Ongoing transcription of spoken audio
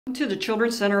To the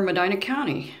Children's Center of Medina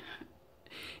County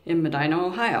in Medina,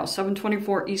 Ohio,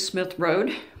 724 East Smith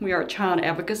Road. We are a Child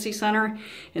Advocacy Center,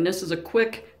 and this is a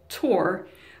quick tour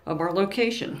of our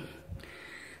location.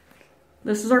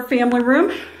 This is our family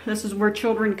room. This is where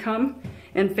children come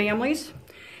and families.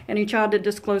 Any child that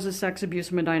discloses sex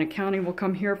abuse in Medina County will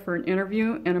come here for an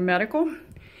interview and a medical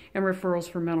and referrals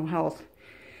for mental health.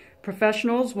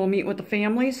 Professionals will meet with the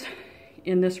families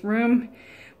in this room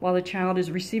while the child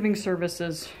is receiving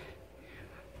services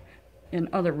in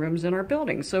other rooms in our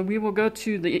building. So we will go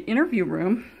to the interview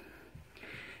room.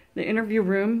 The interview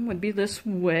room would be this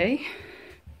way.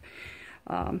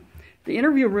 The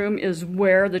interview room is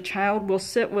where the child will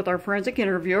sit with our forensic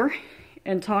interviewer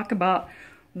and talk about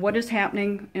what is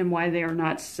happening and why they are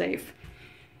not safe.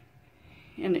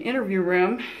 In the interview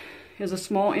room is a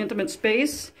small intimate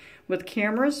space with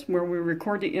cameras where we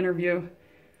record the interview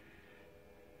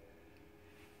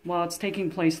while it's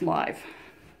taking place live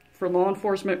for law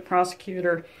enforcement,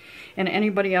 prosecutor, and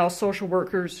anybody else, social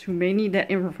workers who may need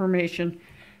that information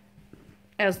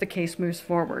as the case moves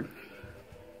forward.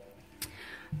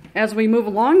 As we move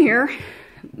along here,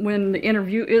 when the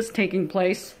interview is taking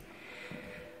place,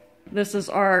 this is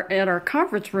at our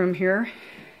conference room here,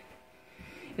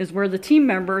 is where the team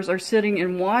members are sitting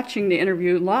and watching the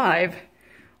interview live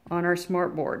on our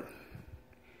smart board.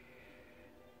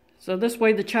 So this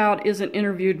way the child isn't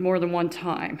interviewed more than one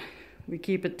time. We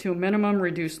keep it to a minimum,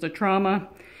 reduce the trauma,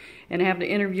 and have the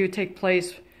interview take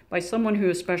place by someone who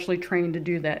is specially trained to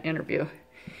do that interview.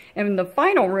 And the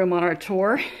final room on our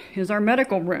tour is our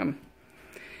medical room.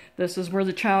 This is where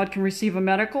the child can receive a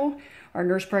medical. Our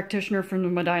nurse practitioner from the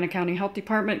Medina County Health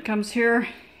Department comes here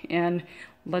and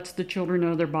lets the children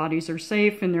know their bodies are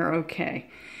safe and they're okay.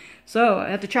 So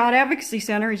at the Child Advocacy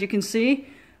Center, as you can see,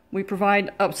 we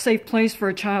provide a safe place for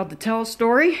a child to tell a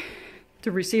story,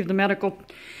 to receive the medical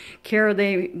care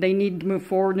they need to move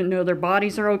forward and know their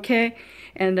bodies are okay,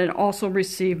 and then also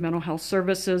receive mental health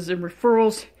services and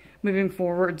referrals moving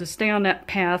forward to stay on that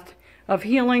path of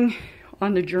healing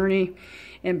on the journey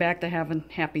and back to having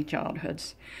happy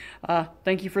childhoods.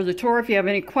 Thank you for the tour. If you have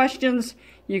any questions,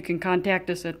 you can contact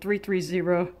us at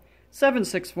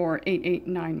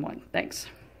 330-764-8891. Thanks.